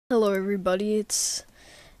Hello everybody, it's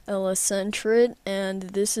Centrit, and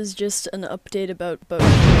this is just an update about boat.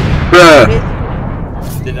 Bruh.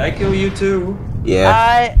 Did I kill you too?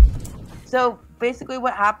 Yeah. So basically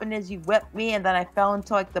what happened is you whipped me and then I fell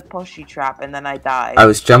into like the pushy trap and then I died. I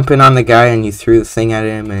was jumping on the guy and you threw the thing at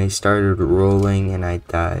him and he started rolling and I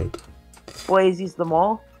died. Blazy's the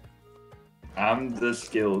mole? I'm the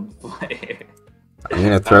skilled player. I'm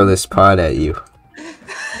gonna throw this pod at you.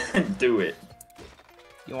 Do it.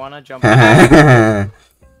 You wanna jump? Oh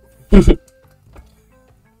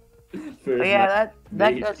yeah,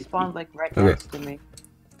 that does spawn like right next to me.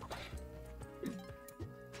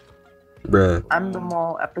 Bruh. I'm the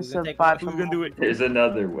mole, episode Who's 5. gonna do it? There's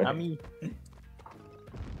another way. I'm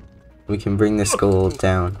We can bring this gold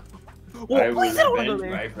down. I will please don't go avenge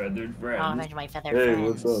there. my feathered friend. Oh, there's my feathered Hey,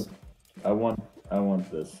 friends. what's up? I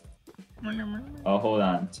want this. I'll hold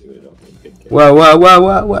on to it. Okay, good. Whoa, whoa, whoa,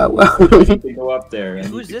 whoa, whoa, whoa. I need to go up there. I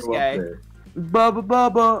Who's need to this go up guy? there. Bubba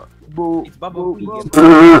bubba boo. It's Bubba boo, Wee. boo.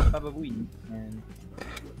 Bubba Wee. Man.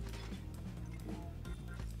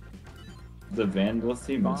 The Vandal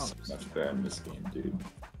theme is Bombs. much better in this game, dude.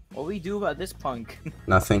 What we do about this punk?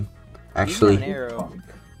 Nothing. He doesn't have an Actually, arrow.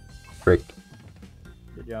 frick.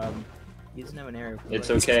 Good job. He doesn't have an arrow. It's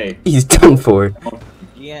okay. He's done for.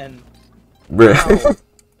 GN. Bruh.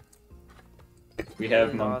 We have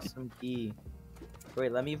An monkey. awesome key.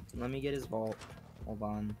 Wait, let me get his vault. Hold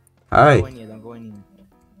on. Hi. Don't go in yet. Don't go in yet.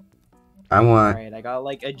 I want. Alright, I got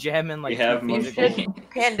like a gem and like. We have two You monkey. physical- should,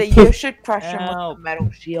 Panda, you should crush him with Help. the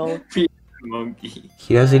metal shield. Monkey.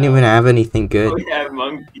 He doesn't even have anything good. We have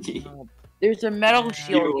monkey. There's a metal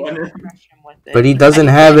shield, you wanna- can crush him with it. But he doesn't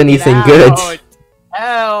have anything good.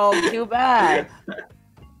 Oh, too bad.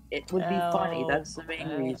 It would be Help. funny, that's the main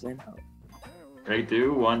reason. I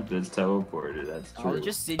do want this teleporter, that's I'll true.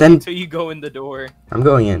 just sit Then- until you go in the door. I'm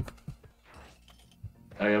going in.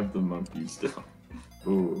 I have the monkey still.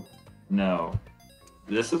 Ooh. No.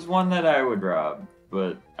 This is one that I would rob,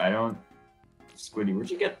 but I don't... Squiddy, where'd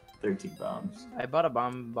you get 13 bombs? I bought a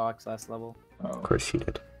bomb box last level. Of Oh. course you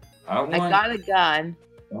did. I I got a gun.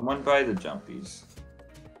 want by the jumpies.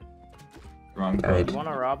 Wrong Died. button. You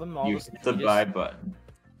wanna rob him? All You this- hit the you just- buy button.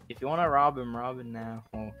 If you wanna rob him now.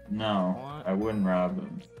 Oh, No, What? I wouldn't rob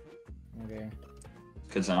him. okay.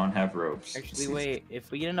 Because I don't have ropes. Actually, wait.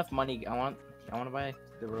 If we get enough money, I want to buy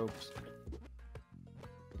the ropes.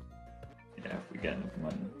 Yeah, if we get enough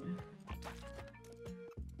money.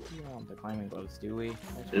 We don't want the climbing boats, do we?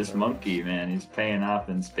 This monkey, man, he's paying off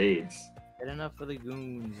in spades. Get enough for the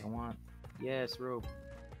goons. I want. Yes, rope.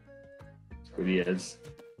 Squiddy is.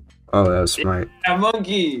 Oh, that was smart. A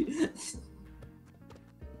monkey!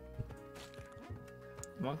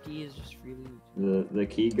 Monkey is just really. The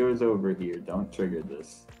key goes over here. Don't trigger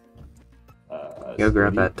this. Go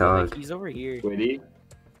grab Squiddy- that dog. He's over here. Squiddy,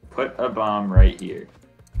 put a bomb right here.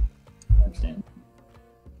 Understand?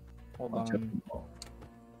 Hold I'll check on. them all.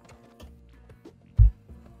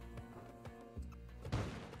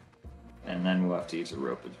 And then we'll have to use a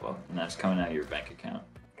rope as well. And that's coming out of your bank account.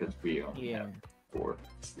 Because we only Yeah. have 4.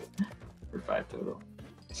 Or 5 total.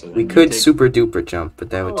 So then We you could take- super duper jump, but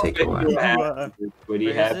that would take a You while. have- Would he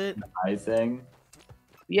Where have is it? an eye thing?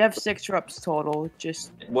 You have 6 reps total,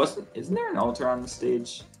 just... Isn't there an altar on the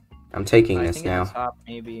stage? I'm taking I this think at the now. top,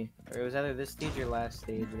 maybe. Or it was either this stage or last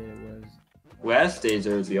stage that it was. Last stage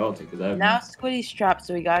there was the altar because I Now Squiddy's trapped,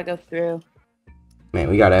 so we gotta go through. Man,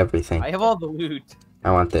 we got everything. I have all the loot.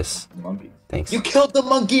 I want this. monkey. Thanks. You killed the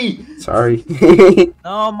monkey! Sorry.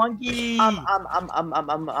 No, monkey!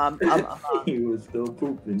 He was still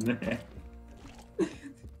pooping there.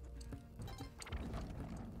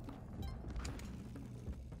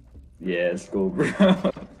 Yeah, it's cool,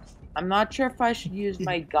 bro. I'm not sure if I should use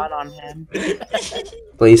my gun on him.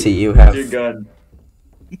 Blazy, you Your have. gun.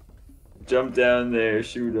 Jump down there,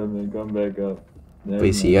 shoot him, and come back up. Never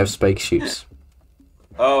Blazy, you mind. have spike shoots.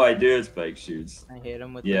 Oh, I do have spike shoots. I hit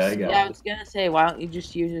him with Yeah, this. I got Yeah, I it. was gonna say, why don't you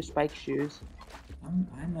just use your spike shoes?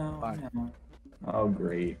 I know, I Fuck. know. Oh,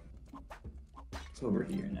 great. It's over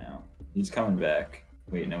here now. He's coming back.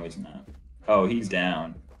 Wait, no, he's not. Oh, he's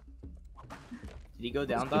down. Did he go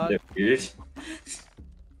down, Isn't dog? that weird?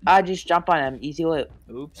 I just jump on him, easy loot.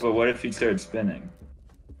 Oops. But what if he started spinning?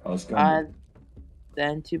 I was going.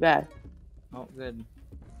 Then too bad. Oh, good.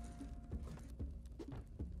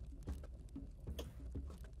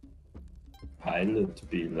 Pilot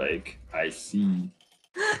be like, I see.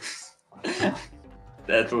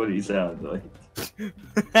 That's what he sounds like.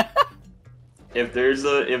 If there's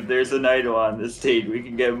an idol on this stage, we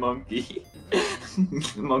can get monkey.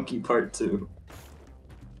 Monkey part 2.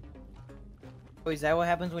 Oh, is that what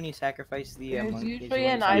happens when you sacrifice the There's monkey? usually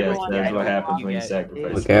an Yes, idol on that's every what happens block. when you get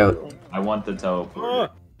sacrifice. Look the out. idol. I want the teleporter.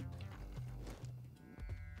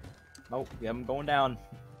 Oh, yeah, I'm going down.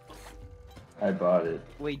 I bought it.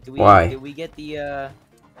 Wait, Why? did we get the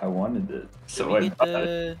I wanted it, did so we I get bought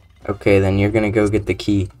it. the Okay, then you're gonna go get the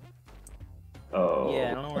key. Oh.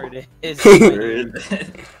 Yeah, I don't know where it is. Where is it?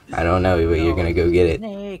 I don't know, but you're No. gonna go get it.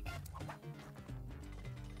 Snake.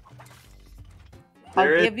 I'll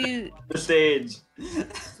There is give you. the stage.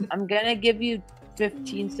 I'm gonna give you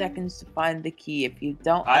 15 seconds to find the key. If you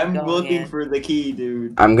don't, I'm going looking in. for the key,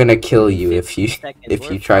 dude. I'm gonna kill Give me you if 15 you seconds, if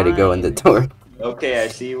we're you try to go in the fine. door. Okay, I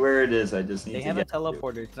see where it is. I just need They to have a get to it.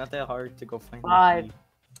 teleporter. It's not that hard to go find 5, the key.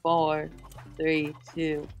 4, 3,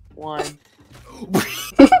 2, 1.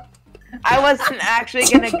 I wasn't actually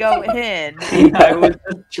gonna go in. I was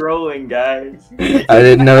just trolling, guys. I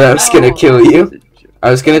didn't know that was gonna No, kill you. I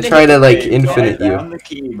was gonna try to like Okay, so infinite I you. found the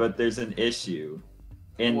key, but there's an issue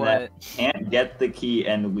in that What? I can't get the key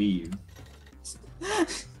and leave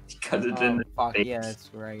because it's in Oh, the fuck, space. yeah, that's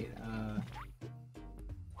right.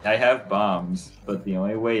 I have bombs, but the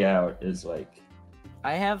only way out is like.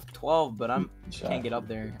 I have 12, but I shot. can't get up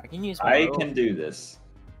there. I can use my I rope. can do this.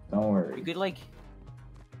 Don't You worry. could like.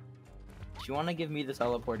 Do you want to give me the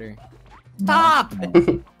teleporter? Stop!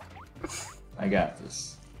 Stop! I got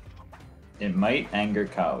this. It might anger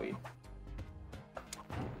Kali.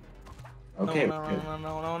 Okay. No, good.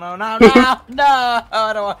 no,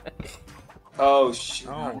 I don't want. Oh shit!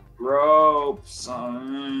 No. Rope,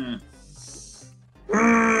 son.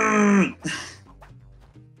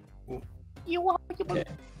 Okay.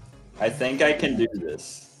 I think I can do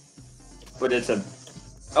this, but it's a.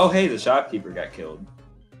 Oh hey, the shopkeeper got killed.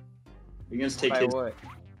 We can just take By his. what?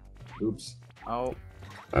 Oops. Oh,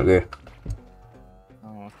 Okay.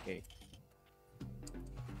 okay.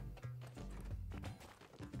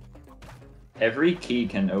 Every key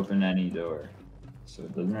can open any door, so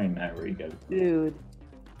it doesn't really matter where you get it, Dude.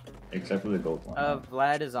 except for the gold one.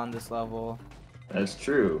 Vlad is on this level. That's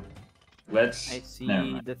true. Let's. I see Never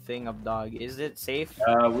mind. the thing of dog. Is it safe?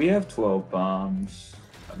 We have 12 bombs,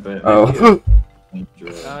 but Oh,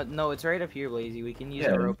 No, it's right up here, Blazy. We can use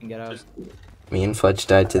Yeah, the rope and get out. just, me and Fletch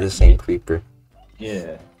died to the same creeper.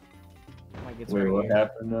 yeah. Like it's Wait, right what here.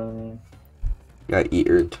 happened? Got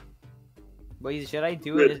eatered. Blazy, should I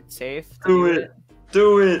do it? Is it safe? to Do it!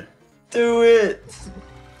 Do it! Do it!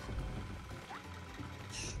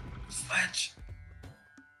 Fletch.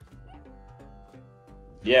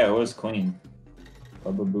 Yeah, it was clean.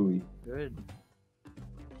 Baba Booey. Good.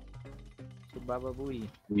 So Baba Booey.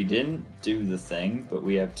 We didn't do the thing, but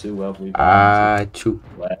we have 2 lovely bombs Choo.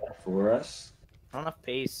 left for us. Not enough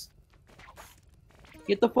pace.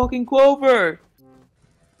 Get the fucking clover!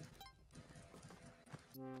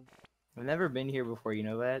 I've never been here before, you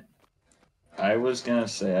know that? I was gonna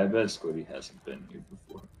say, I bet Squiddy hasn't been here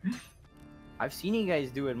before. I've seen you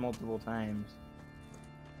guys do it multiple times.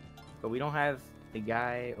 But we don't have the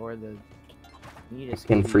guy or the... We need a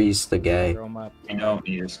Can Squiddy freeze the to guy. throw him up. You don't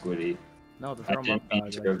need a Squiddy. No, to I throw him up. didn't mean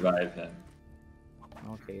dog, to like- revive him.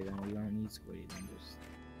 Okay, then we don't need Squiddy. Then just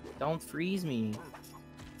don't freeze me.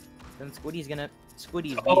 Then Squiddy's gonna.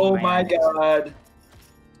 Squiddy's. Oh beating my ass. god!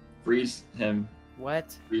 Freeze him.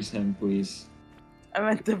 What? Freeze him, please. I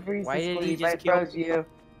meant to freeze Why the did he Squiddy, but I just kill- froze you.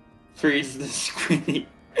 Freeze the Squiddy.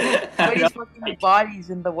 Squiddy's fucking body's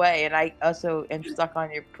in the way, and I also am stuck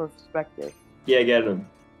on your perspective. Yeah, get him.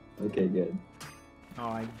 Okay, good.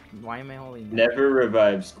 Oh, why am I holding that? Never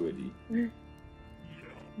revive Squiddy.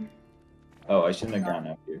 Oh, I shouldn't have gone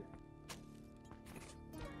up here.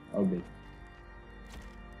 Okay.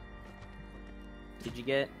 Did you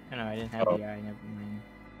get? Oh, no, I didn't have Oh. the eye. Never mind.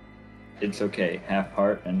 It's okay. Half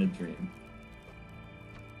heart and a dream.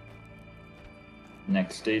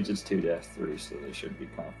 Next stage is 2 death 3, so they should be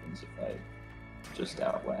confident if I just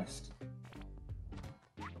outlast.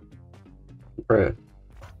 Bruh.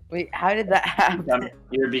 Wait, how did that happen?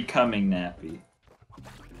 You're becoming nappy.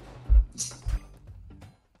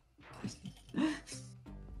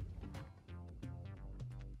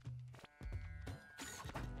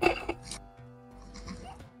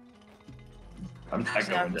 I'm not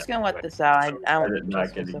Actually, I'm going just that gonna let way. this out. I I'm don't not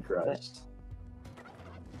trust getting myself with it. crushed.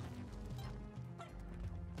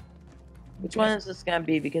 Which one is this gonna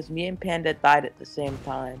be? Because me and Panda died at the same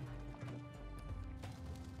time.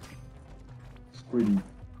 Squiddy.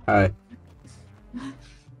 Hi.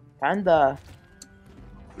 Panda.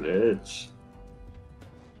 Glitch.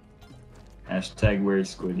 Hashtag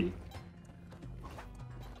where's Squiddy?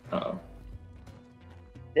 Uh-oh.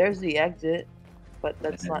 There's the exit, but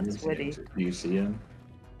that's not There's the Squiddy. exit. Do you see him?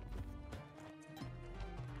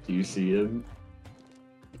 Do you see him?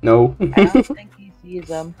 No. I don't think he sees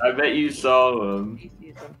them. I bet you saw him. He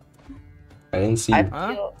sees them. I didn't see. I You.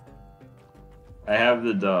 Huh? feel. I have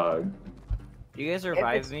the dog. Do you guys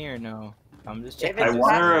revive me or no? I'm just If checking. I it's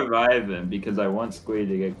want to fast- revive him because I want Squiddy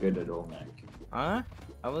to get good at Olmec. Huh?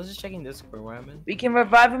 I was just checking Discord. What happened? We can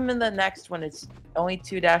revive him in the next one. It's only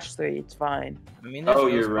 2-3. It's fine. I mean, there's Oh,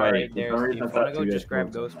 Ghost you're Spot right. right there. For some So reason if I you thought wanna go, you just guys grab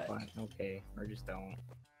both Ghost went Spot. Okay, or just don't.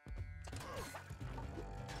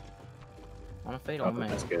 I wanna fight Oh, Olmec.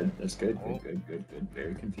 that's good. That's good. Oh. Good.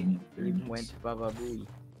 Very convenient. Very You nice. went Baba Booey.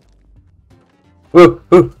 Whoa,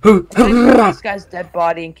 whoa, I'm gonna whoa. grab this guy's dead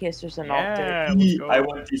body in case there's an altar. Yeah, let's go. I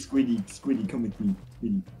want you, Squiddy. Squiddy, come with me.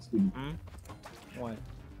 Squiddy. What?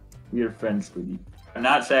 We are friends, Squiddy. I'm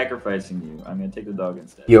not sacrificing you. I'm gonna take the dog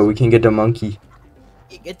instead. Yo, we can get the monkey.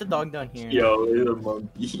 Get the dog down here. Yo, little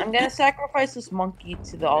monkey. I'm gonna sacrifice this monkey to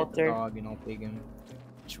the Get the altar. dog and I'll take him.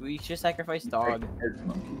 We should sacrifice dog. There's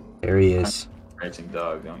monkey. There he is. Sacrificing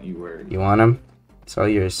dog. Don't you worry. You want him? It's all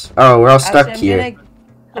yours. Oh, we're all stuck Actually, here.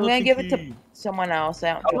 I'm gonna give it to someone else.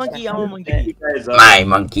 I don't trust Monkey, myself I'm a with monkey. it. You guys up My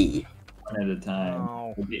monkey. one at a time.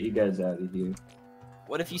 No. We'll get you guys out of here.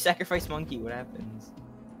 What if you sacrifice monkey? What happens?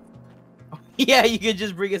 Yeah, you could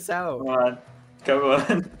just bring us out. Come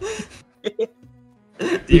on.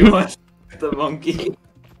 Do you want the monkey?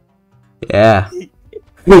 Yeah.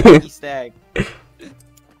 Monkey stack.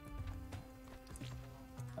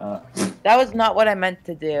 That was not what I meant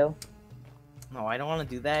to do. No, I don't want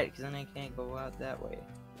to do that because then I can't go out that way.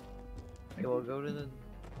 Okay, we'll go to the.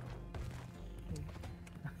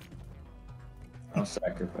 I'll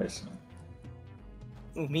sacrifice him.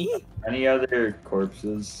 Ooh, me? Any other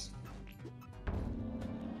corpses?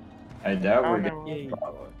 I doubt we're Oh, getting no.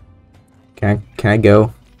 follow. Can I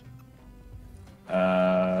go?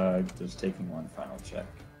 Just taking one final check.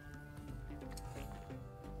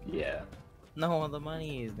 Yeah. No, the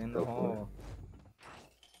money is in the Go for hole.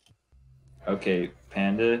 Okay,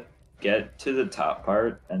 Panda, get to the top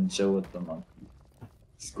part and chill with the monkey.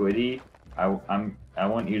 Squiddy, I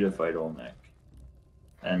want you to fight Olmec.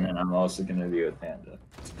 And then I'm also gonna be with Panda.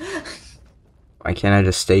 Why can't I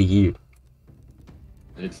just stay here?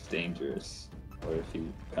 It's dangerous. Or if he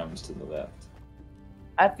comes to the left.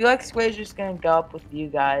 I feel like Squid's just gonna go up with you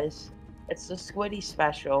guys. It's the Squiddy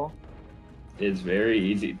special. It's very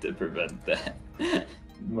easy to prevent that.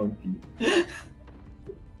 Monkey.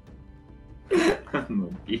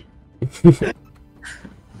 Monkey.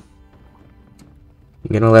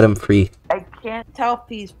 I'm gonna let him free. I can't tell if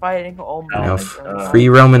he's fighting Olmec. Oh No, my or God. not. free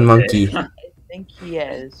Roman monkey. I think he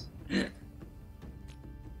is.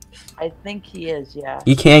 I think he is, yeah.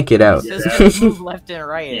 He can't get out. It's just move left and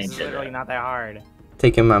right. It's Can't get literally out. not that hard.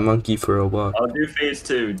 Taking my monkey for a walk. I'll do phase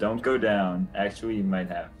 2. Don't go down. Actually, you might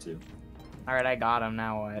have to. Alright, I got him.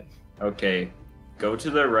 Now what? Okay. Go to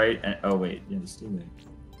the right and oh wait, yeah, it's still there.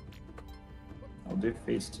 I'll do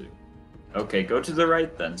phase 2. Okay, go to the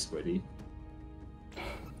right then, Squiddy.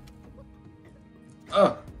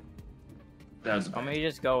 Oh. That was Want me to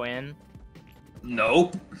just go in?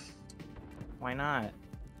 Nope. Why not?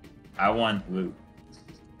 I want loot.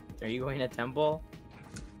 Are you going to temple?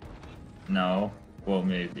 No. Well,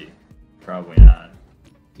 maybe. Probably not.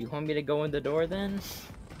 Do you want me to go in the door then?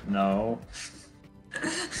 No.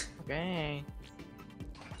 Okay.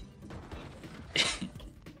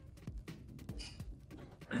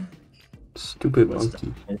 Stupid What's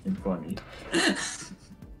monkey. Anything funny.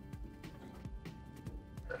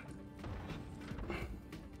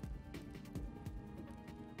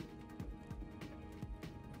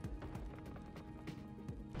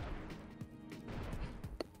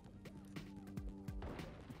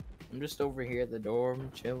 I'm just over here at the dorm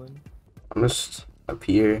chilling. I'm just up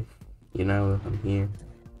here. You know, I'm here.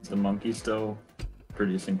 Is the monkey still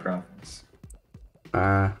producing profits?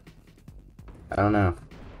 I don't know.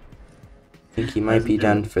 I think he might be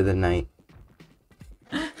done for the night.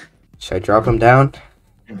 Should I drop him down?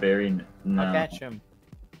 No. I'll catch him.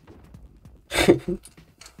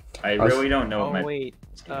 I really don't know Oh what my wait.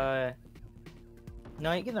 No,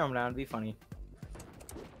 you can throw him down. It'd be funny.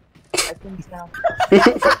 I think so.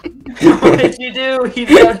 What did you do?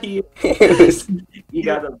 He's out here. He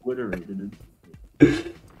got obliterated.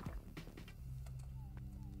 Can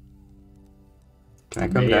I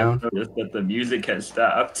come May have down? noticed that the music has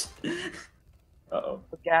stopped. Uh-oh.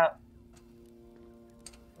 Look out.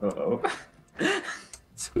 Uh-oh.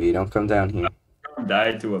 Sweet, don't come down here.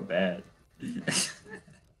 Died to a bat.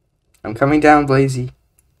 I'm coming down, Blazy.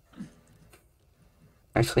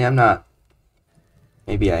 Actually, I'm not.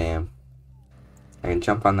 Maybe I am. I can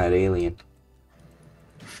jump on that alien.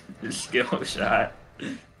 Skill shot.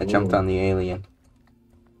 I jumped Ooh. on the alien.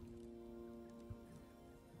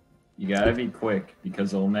 You gotta be quick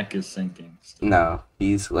because Olmec is sinking. No,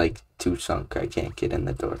 he's like too sunk. I can't get in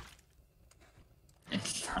the door.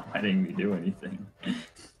 It's not letting me do anything. I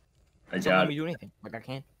Don't got let it. me do anything. Like I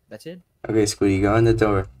can't. That's it. Okay, Squiddy, go in the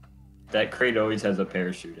door. That crate always has a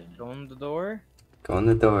parachute in it. Go in the door. Go in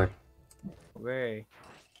the door. Where?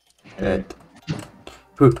 Dead.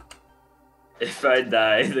 Poop. If I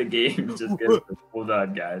die, the game just gets. Hold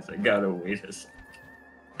on, guys. I gotta wait a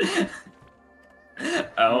second.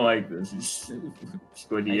 I don't like this.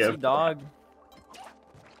 Squiddy, I you see have- dog.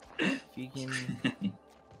 You can.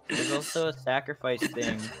 There's also a sacrifice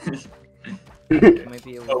thing. It might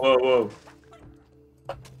be a Whoa, whoa,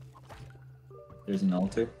 whoa. There's an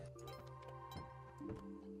altar.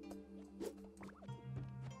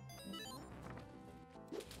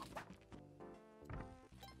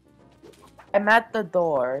 I'm at the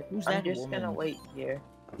door. Who's I'm that just woman? gonna wait here.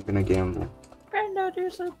 I'm gonna gamble. Panda,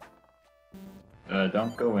 there's a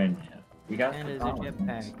Don't go in yet. We got Panda's the a bombs.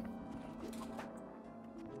 jetpack.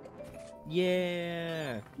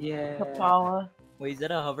 Yeah. Yeah. Kapala. Wait, is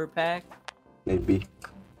that a hover pack? Maybe.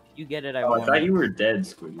 If you get it, I Oh, I want. thought you were dead,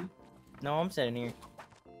 Squiddy. No, I'm sitting here.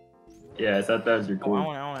 Yeah, I thought that was your Oh, cool. I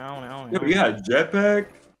want. Yo, you got a jetpack?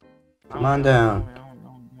 Come on down.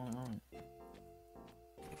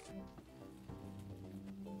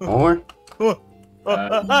 More?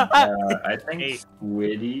 I think Hey.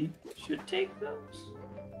 Squiddy should take those.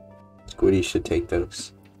 Squiddy should take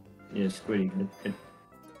those. Yeah, Squiddy.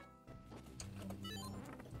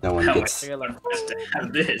 No one How gets. I got like, Just to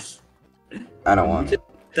have this. I don't You want did it.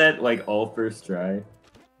 that like all first try.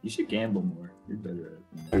 You should gamble more. You're better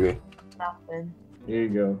at it. Okay. Nothing. Here you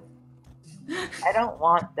go. I don't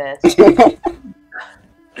want this.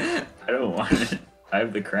 I don't want it. I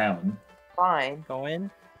have the crown, Fine. go in.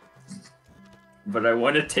 but I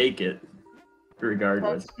want to take it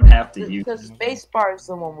regardless. I don't have to use The it. space bar is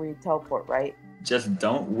the one where you teleport, right? Just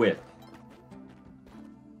don't whip.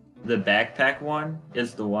 The backpack one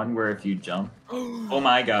is the one where if you jump. Oh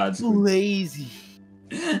my god. Squid. Lazy.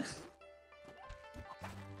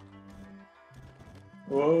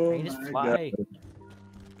 Oh I can just my fly. god.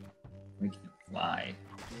 We can fly.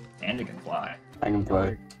 Panda can fly. I can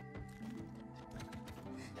play.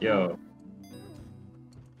 Yo,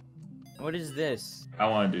 What is this? I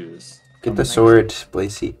want to do this. Get the sword,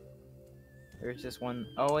 Blazy. There's just one.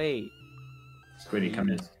 Oh wait. Squiddy, come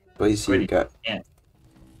in. Blazy, you Squiddy, got. can't.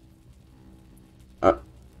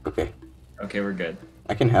 Okay. Okay, we're good.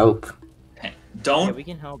 I can help. Yeah, Don't we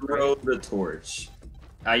can help. throw Right? the torch.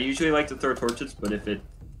 I usually like to throw torches, but if it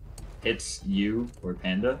hits you or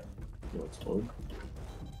Panda, you'll explode.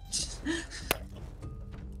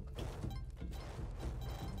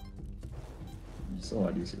 It's a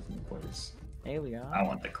lot easier from the place. There we go. I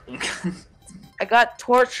want the clean gun. I got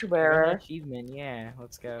torch We're an bearer. achievement. Yeah,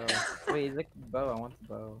 let's go. Wait, look the bow. I want the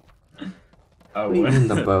bow. Oh, What do you mean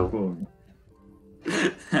the bow? Boom.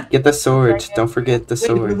 Get the sword. Don't forget the Wait,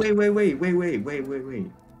 sword.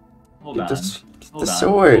 wait. Hold Get on. the, s- get Hold the on,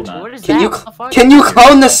 sword. hold on. What is Can that? you What the fuck? Can you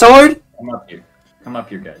clone the sword? Come up here. Come up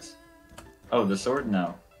here, guys. Oh, the sword?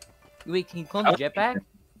 No. Wait, can you clone the jetpack?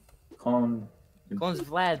 Clone. Clones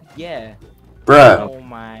Vlad. Yeah. Bruh. Oh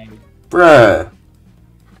my. Bruh.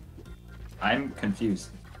 I'm confused.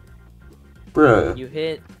 Bruh. You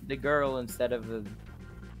hit the girl instead of the.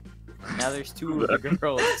 Now there's two of the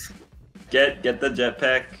girls. Get the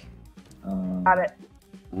jetpack. Got it.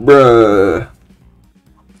 Bruh.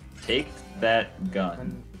 Take that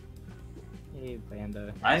gun. Hey,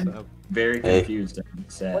 Panda. I'm- What's up? Very Hey. confused and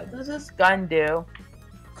What sad. does this gun do?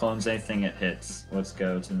 Clones anything it hits. Let's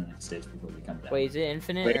go to the next stage before we come down. Wait, is it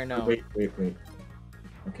infinite wait, or no? wait.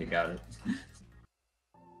 Okay, got it.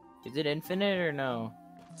 Is it infinite or no?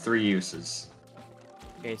 3 uses.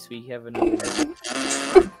 Okay, so we have another.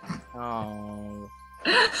 Oh.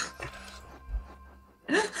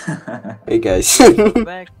 Hey guys. Go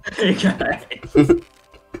back. Hey guys.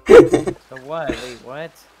 So what? Wait,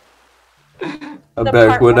 what? I'm The back.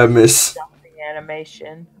 part What I where- miss? Jumping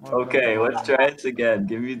animation. Okay, let's try it again.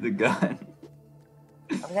 Give me the gun.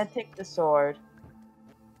 I'm gonna take the sword.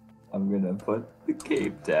 I'm gonna put the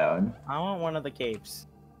cape down. I want one of the capes.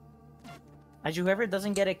 Actually, whoever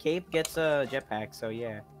doesn't get a cape gets a jetpack, so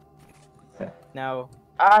yeah. Okay. Now,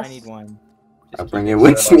 Us. I need one. I'll Just bring keep it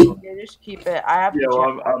with me. Yeah, just keep it. I have. Yo, the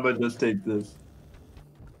I'm jetpack. gonna just take this.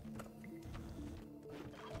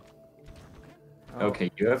 Oh,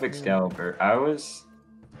 Okay, you have Excalibur. I was,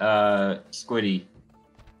 Squiddy.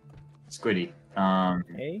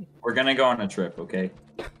 Hey? We're gonna go on a trip, okay?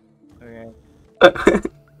 Okay. Where are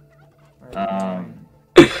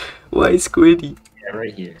we going? Why Squiddy? Yeah,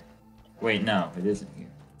 right here. Wait, no, it isn't here.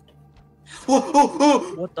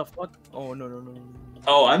 What the fuck? Oh no no no.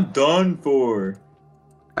 Oh, I'm done for.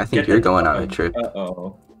 I think Get you're that going on a dog. trip.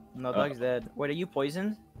 Uh-oh. No, dog's dead. Wait, are you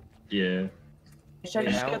poisoned? Yeah. Should I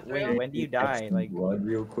Wait, just go how, through? wait, when do you Get die? some Like, blood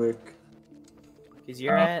real quick. cause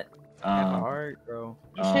you're at half a Um, heart, bro.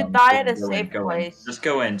 You should die at a go in, safe go in. place. Just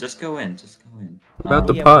go in. Just go in. Just go in. What about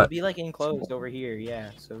the Yeah, pot? we'll be like enclosed over here.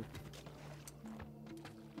 Yeah. So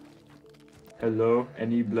Hello.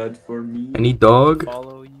 Any blood for me? Any dog?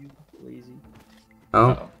 follow you, lazy. Oh,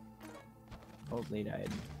 Uh-oh. Oh, they died.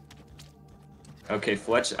 Okay,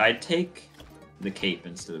 Fletch. I'd take the cape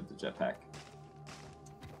instead of the jetpack.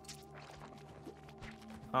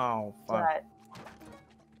 Oh fuck! But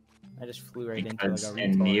I just flew right into Because like a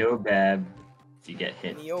in Neobab, if you get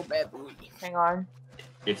hit, Neo baboon. hang on.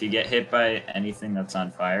 if you get hit by anything that's on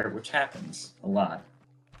fire, which happens a lot.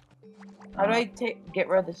 How do I get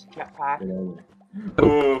rid of this jetpack? Get over it.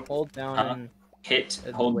 Oh, Hold down Uh, and hit,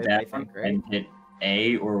 the hold whip, down, I think, right? and hit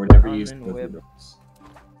A or whatever you use. Down and to go whip. through those.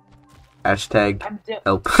 hashtag I'm doing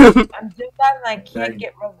help. that and I can't Right.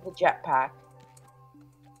 get rid of the jetpack.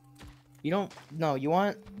 you don't. No, you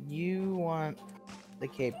want the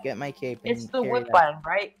cape. Get my cape. And It's the carry whip that. button,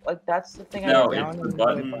 right? Like that's the thing No, I Down it's the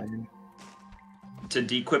and button. whip To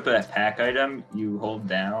dequip a pack item, you hold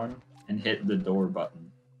down and hit the door button.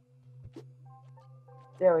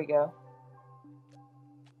 There we go.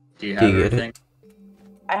 Do you Do have you get it? everything?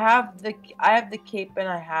 I have the cape and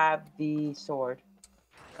I have the sword.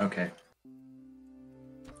 Okay.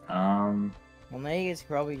 Well, now you guys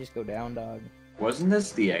probably just go down, dog. Wasn't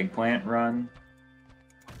this the eggplant run?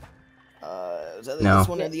 Was that No. this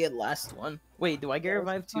one or the last one? Wait, do I get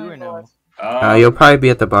revived too or no? You'll probably be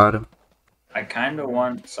at the bottom. I kind of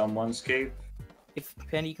want someone's cape. If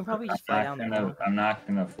Panda, you can probably just fly down there now, I'm not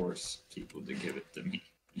gonna force people to give it to me.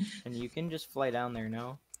 and you can just fly down there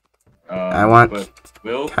now. I want But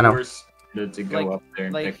we'll kinda- force it to go Like- up there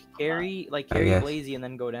and Like pick them up. carry I carry guess. Blazy and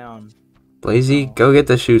then go down. Blazy, No. go get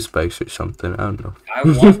the shoe spikes or something. I don't know. I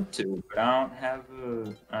want to, but I don't have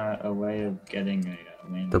a way of getting a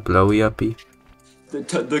win. The blowy uppy.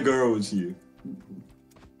 The girl's here.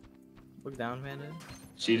 Look down, Panda.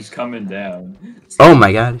 She's coming down. Oh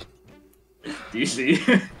my god. Do you see?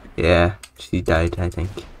 Yeah, she died, I think.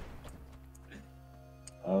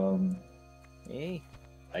 Hey,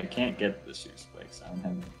 I can't get the shoe spikes. I don't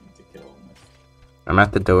have anything to kill them with. I'm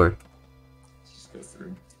at the door. Let's just go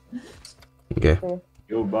through. Okay,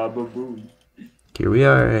 Yo, Baba Boo. here we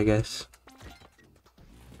are, I guess.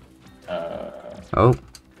 Oh,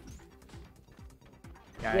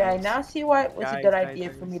 guys. Yeah, I now see why it was a Guys, good guys, idea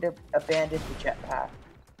guys. for me to abandon the jetpack.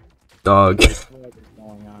 dog. What is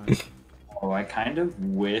going on? Oh, I kind of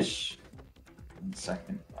wish in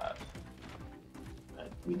second thought that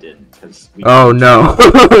we didn't, because we. Oh no.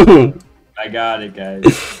 I got it,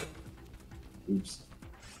 guys. Oops.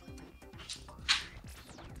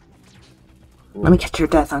 Let me get your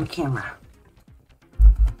death on camera.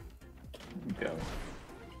 Go.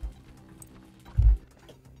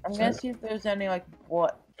 I'm gonna see if there's any like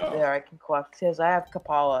what Oh. there I can collect because I have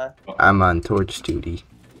Kapala. I'm on torch duty.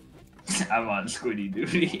 I'm on squiddy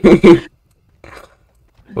duty.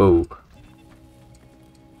 Whoa.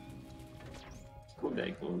 School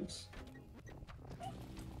day clothes.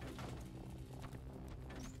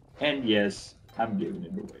 And yes, I'm giving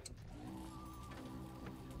it away.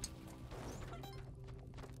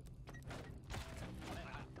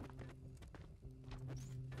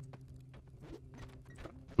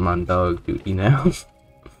 I'm on dog duty now.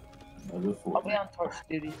 Another I'll be on torch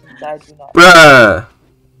duty since I do not. Bruh!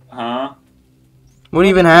 Huh? What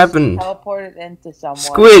even happened? Teleported into someone.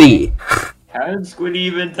 Squiddy! How did Squiddy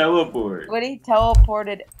even teleport? Squiddy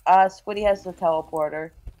teleported. Squiddy has the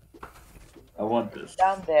teleporter I want this.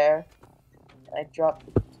 down there. I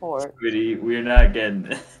dropped the torch. Squiddy, we're not getting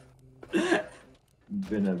this. You've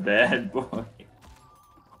been a bad boy.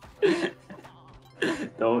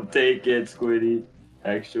 Don't take it, Squiddy.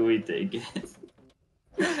 Actually, take it.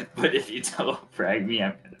 But if you telefrag me,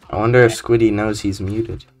 I'm gonna. I wonder if Squiddy knows he's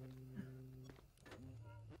muted.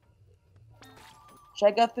 Should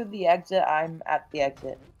I go through the exit? I'm at the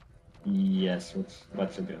exit. Yes,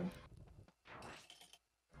 let's go.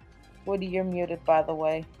 Woody, you're muted, by the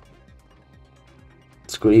way.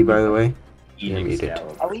 Squiddy, by the way. Eating muted.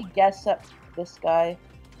 scallop. Are we guess up this guy?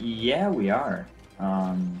 Yeah, we are.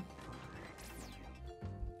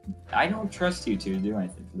 I don't trust you two to do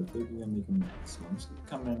anything. For the food, we're gonna make a mess. So I'm just gonna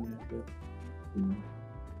come in and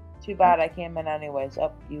Too bad I came in anyways.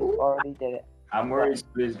 Oh, you already did it. I'm worried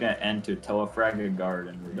Squiddy's gonna enter, telefrag a guard,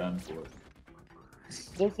 and we're done for.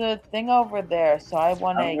 There's a thing over there, so I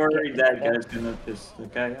want to. I'm worried that guy's gonna piss the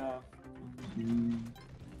guy off.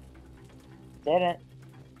 Didn't.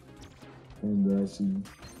 And see.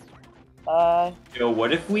 Uh, Yo,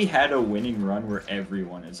 what if we had a winning run where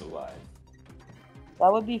everyone is alive?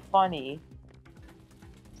 that would be funny.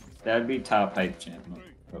 That'd be top hype champ.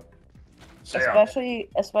 Oh.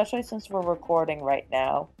 Especially since we're recording right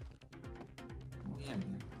now.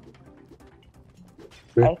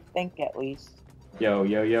 I think at least. Yo,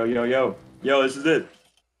 this is it.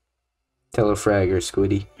 Telefrag or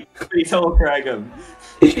Squiddy. Squiddy telefrag him.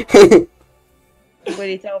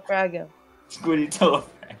 Squiddy, tell Frago. Squiddy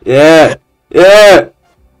telefrag. Yeah! Yeah!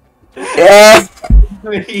 Yeah!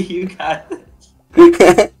 Squiddy, you got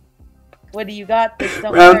this. Squiddy, you got this.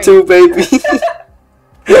 Don't Round worry. 2, baby!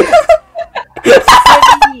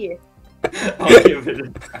 Squiddy! I'll give it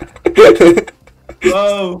a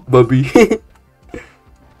Whoa! Bubby.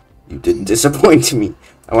 You didn't disappoint me.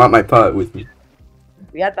 I want my pot with me.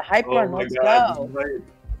 We got the hype run. Let's go.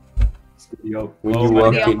 Squiddy, yo. When Oh you my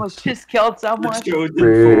walk Squiddy God. in. almost just killed someone. The chosen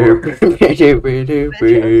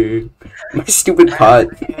four. My stupid pot.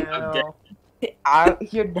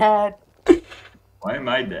 You're dead. Why am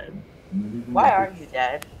I dead? Why are you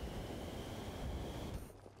dead?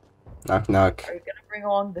 Knock knock. Are you gonna bring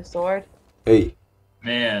along the sword? Hey,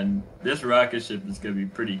 Man, this rocket ship is gonna be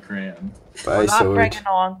pretty crammed. bye We're not sword. bringing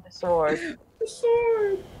along the sword. The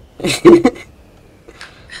sword!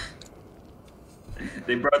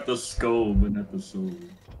 They brought the skull, but not the sword.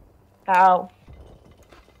 How?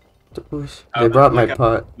 They brought my Like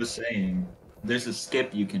pot. I was saying, there's a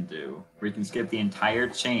skip you can do where you can skip the entire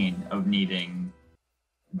chain of needing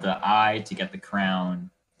the eye to get the crown,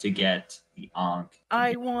 to get the ankh.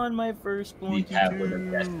 I won my first the one. tablet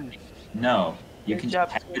of destiny. No, you Good can job,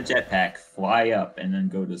 just pack the jetpack, fly up, and then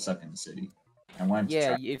go to Sucking City. I want to Yeah,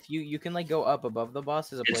 try. if you can like go up above the boss,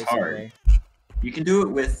 there's a It's place hard. there. You can do it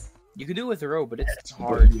with. You can do it with a rope, but it's That's what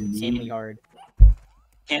hard, you insanely need. hard.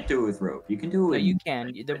 Can't do it with rope. You can do it. No, with you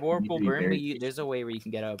can. The warp need will to be burn, very but there's a way where you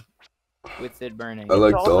can get up with it burning. I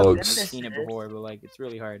like It's all the dogs. I've seen it before, but like it's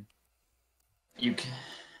really hard. You can.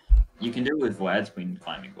 You can do it with Vlad's Queen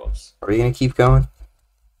climbing gloves. Are you gonna keep going?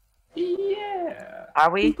 Yeah. Are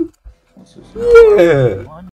we? This is- Yeah.